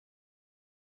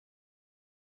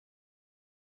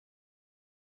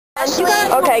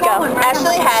Okay, go.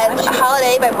 Ashley has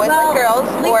Holiday by Boys and Girls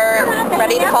or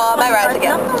Ready to Fall by Rite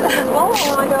again.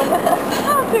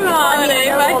 Holiday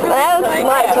by That was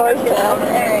my choice.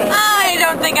 I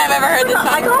don't think I've ever heard this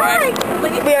song before.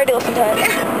 We already listened to it.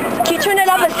 Can you turn it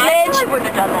up a smidge? I wouldn't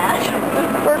have done that.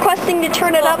 We're requesting to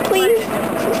turn it up, please.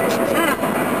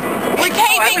 We're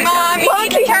taping, Mom. You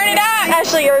need to turn it up.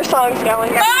 Ashley, your song's going.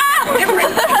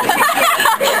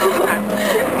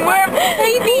 We're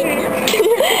taping.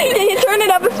 Can you turn it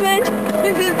up a smidge?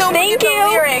 Thank you.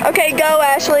 Okay, go,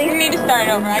 Ashley. You need to start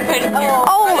over. I couldn't hear.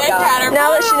 Oh,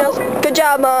 now that she knows. Good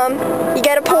job, Mom. You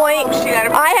get a point.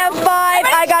 I have 5.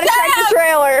 I gotta check the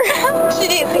trailer. She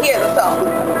needs to hear the song.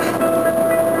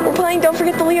 We're playing Don't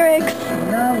Forget the Lyrics. I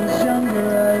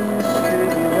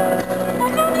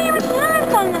don't even know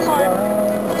this on the phone.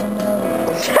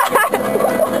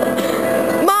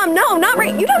 Mom, no, not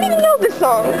right. You don't even know this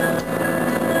song.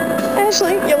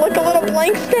 Ashley, you look a little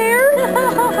blank stare.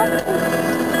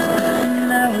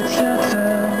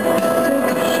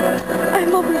 I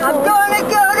love your song. I'm gonna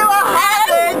go to a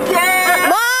holiday.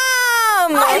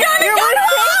 Mom! You're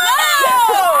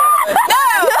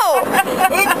No!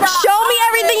 Show me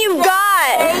everything you've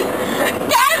got.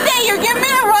 Daddy, you're giving me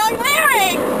the wrong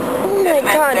lyric. Oh my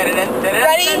god.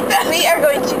 Ready? We are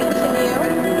going to continue.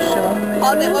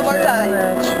 I'll do it one more time.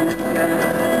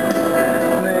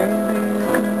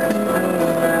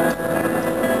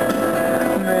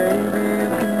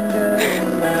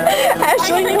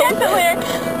 Ashley,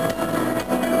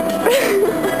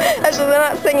 Ashley, they're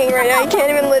not singing right now. You can't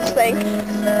even lip sync.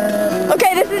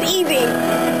 Okay, this is easy.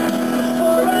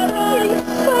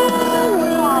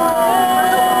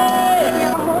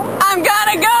 I'm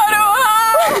gonna go to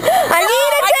home. I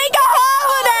need to take a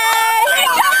holiday.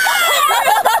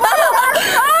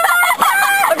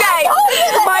 Okay,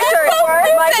 my turn.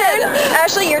 My turn.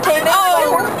 Ashley, you're taping.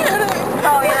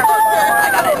 Oh, yeah. I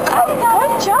got it.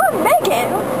 Good job, Megan.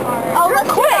 Oh, look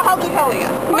quick. How good are you?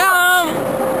 No.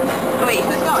 Wait,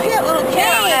 who's going? Yeah, little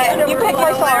kid. You pick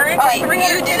my song. Oh, wait,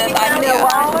 you do this. I can do it.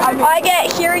 I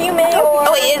get Hear You May or...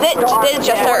 Oh, wait, did it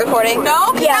just start recording?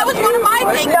 No, Yeah. that was one of my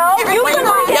things. No, you Wait, can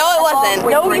wait. read it. No, it wasn't.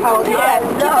 No, you can do that.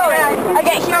 Keep going. I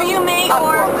get Hear You May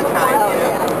or...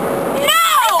 No!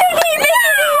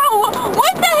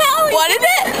 What the hell? What is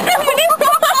it? What is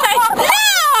going?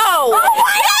 No!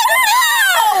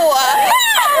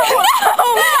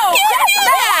 No!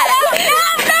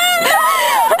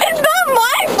 It's not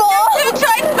my fault. You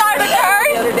tried to start a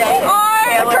curse? The other day.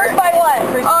 A curse by what?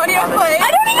 Audio play. I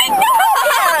don't even know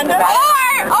that.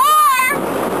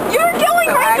 You're killing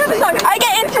my good song. I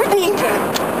get intervened.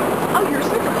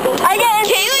 I get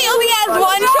intervened. Kaylee only has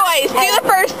one choice. Do the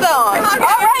first song.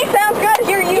 Alright, sounds good.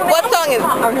 Hear You May. What song is it?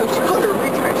 Oh no, she called her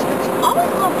retard. She goes,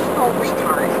 always love to call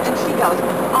retards. And she goes,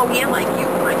 oh yeah, like you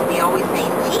must be always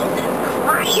saying Jesus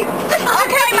Christ.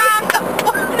 Okay, Mom.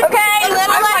 Okay. A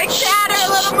little like chatter, a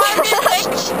little more music.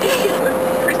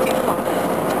 Christy's song.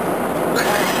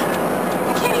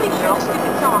 You can't even hear the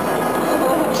stupid song.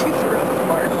 She threw it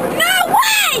apart. No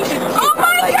way! Oh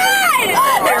my God!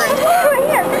 There's one right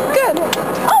here. Good.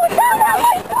 Oh, it's not on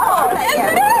my phone.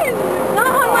 Yes, it is. Not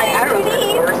on my I don't know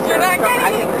CD. the worst. You're not getting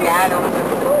I think Dad owns it.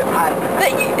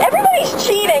 Everybody's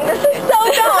cheating. This is so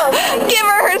dumb. Give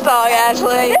her her song,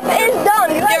 Ashley. This is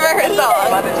dumb. You Give her her guys are song.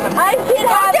 cheating. I did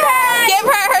have that. Give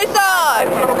her her song.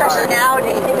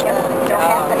 Personality. They don't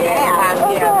have to have.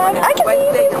 Oh, God. I can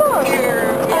sing these songs.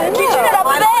 Can you turn it up a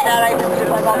bit?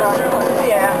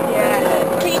 Yeah.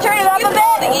 Can you turn it up a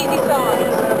bit? The easy song.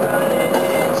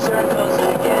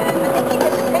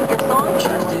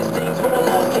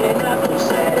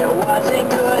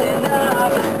 Take your song.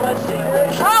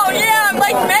 Oh yeah, I'm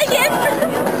like Megan.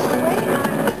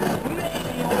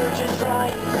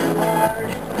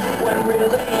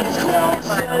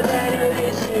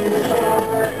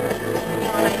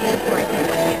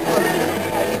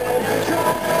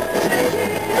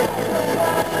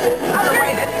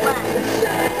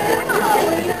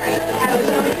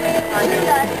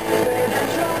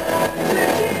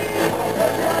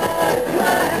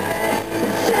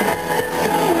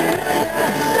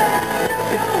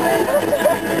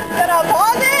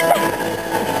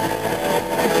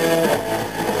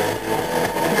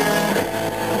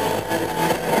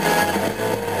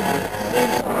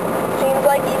 Seems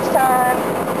like each time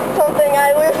something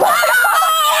I lose.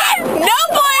 No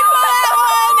point for that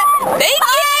one. Thank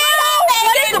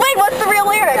you. Wait, what's the real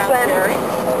lyrics then?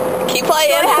 Keep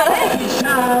playing.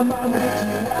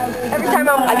 Every time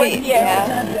I Wait,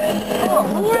 yeah.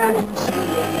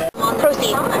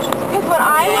 Proceed. Because when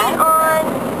I went on,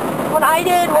 when I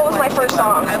did, what was my first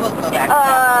song? I will go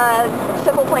back.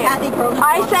 Simple plan. Kathy broke the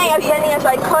I sang as many as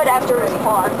I could after his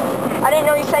pause. I didn't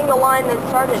know you sang the line that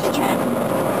started it.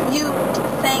 You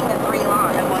sang the 3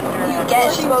 lines. You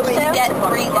get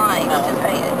 3 lines to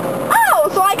say it. Oh,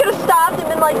 so I could have stopped and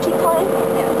been like, keep playing?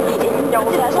 I didn't know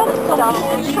that. That's dumb.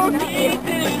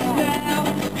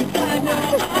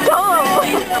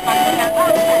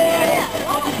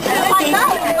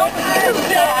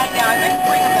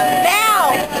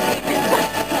 Now!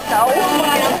 No.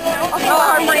 I'll so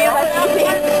hard for you, that's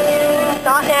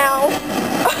not now.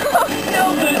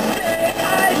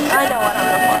 I know what I'm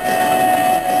going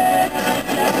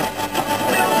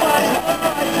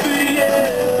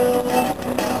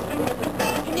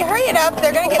Can you hurry it up?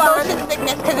 They're going to get motion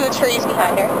sickness because of the trees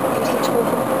behind her.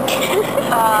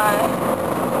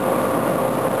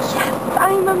 Yes,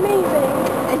 I'm amazing.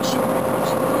 And she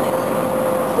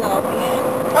so,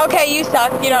 Okay, you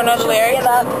suck. You don't know the lyrics. Give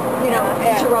up.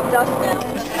 interrupt us now.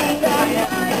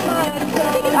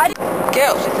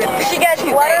 She gets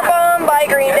Letter Bomb by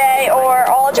Green Day or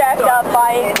All Jacked Up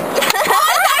by...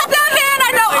 Man,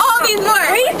 I know all these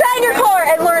words. Reset your car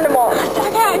and learn them all.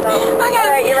 Okay.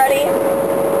 Alright, you ready?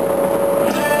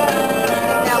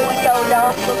 That was so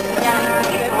dumb.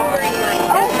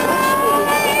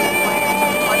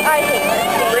 I hate this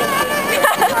game.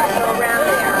 Around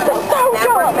there. So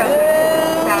dumb.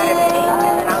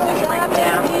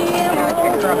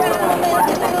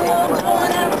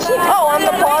 Oh, I'm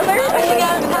the pauser?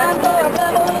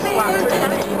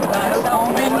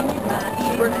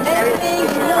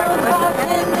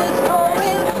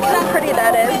 How pretty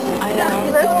that is. I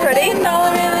know. That's pretty.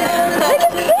 I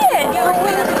can see it.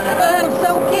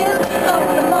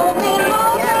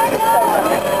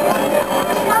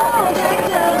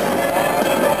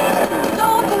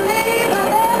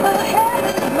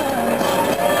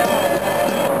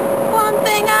 One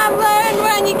thing I've learned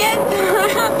when you get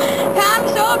time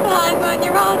so blind when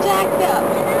you're all jacked up.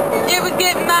 It would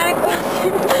get manic.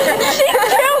 She's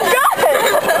too good.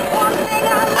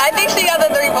 I think she got the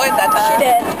 3 points that time. She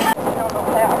did.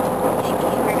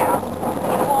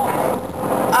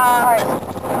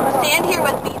 Stand here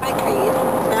with me by trees.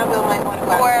 Now Bill might want to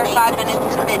go For out 5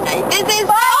 minutes. to midnight. This is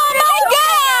oh my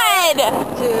god!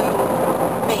 To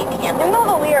main campus. You know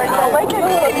the lyrics. I like it.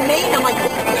 Main, I'm like,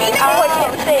 Oh, I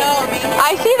can't sing.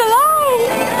 I see the line!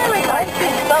 I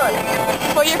see sun.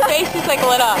 Well, your face is like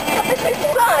lit up. I see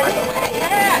sun.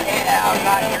 yeah, I'm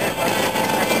not here.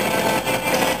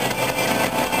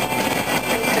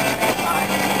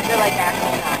 They're like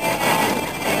actually not.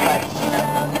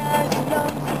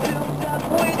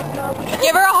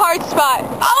 Give her a hard spot.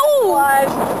 Oh! I'm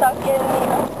stuck in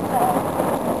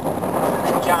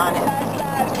And John is.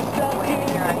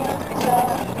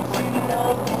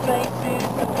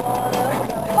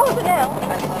 Oh, is it now?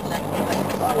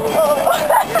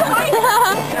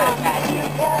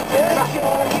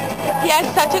 He has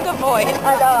such a good voice.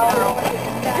 I know.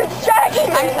 It's Jackie.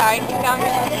 I'm sorry, keep going.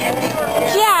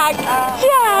 Jack!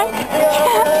 Jack!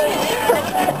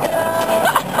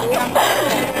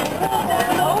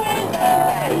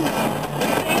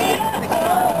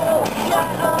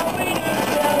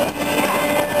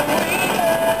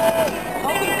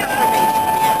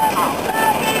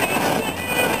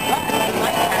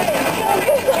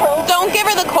 Don't give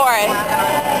her the chorus.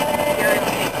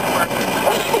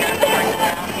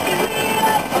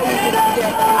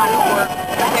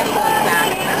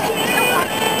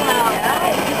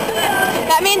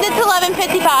 That means it's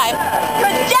 11:55.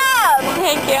 Good job.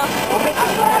 Thank you.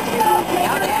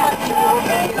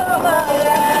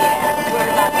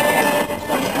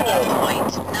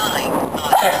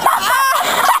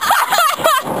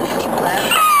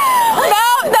 No,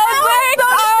 those lyrics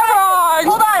are wrong.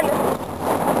 Hold on.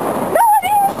 No, I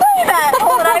didn't say that.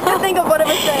 Hold on, I have to think of what it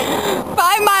was saying.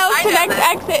 5 miles to next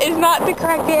exit is not the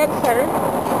correct answer.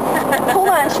 Hold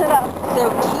on, shut up. So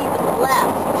keep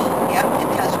left. Yep,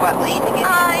 because what lane to get in?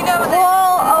 I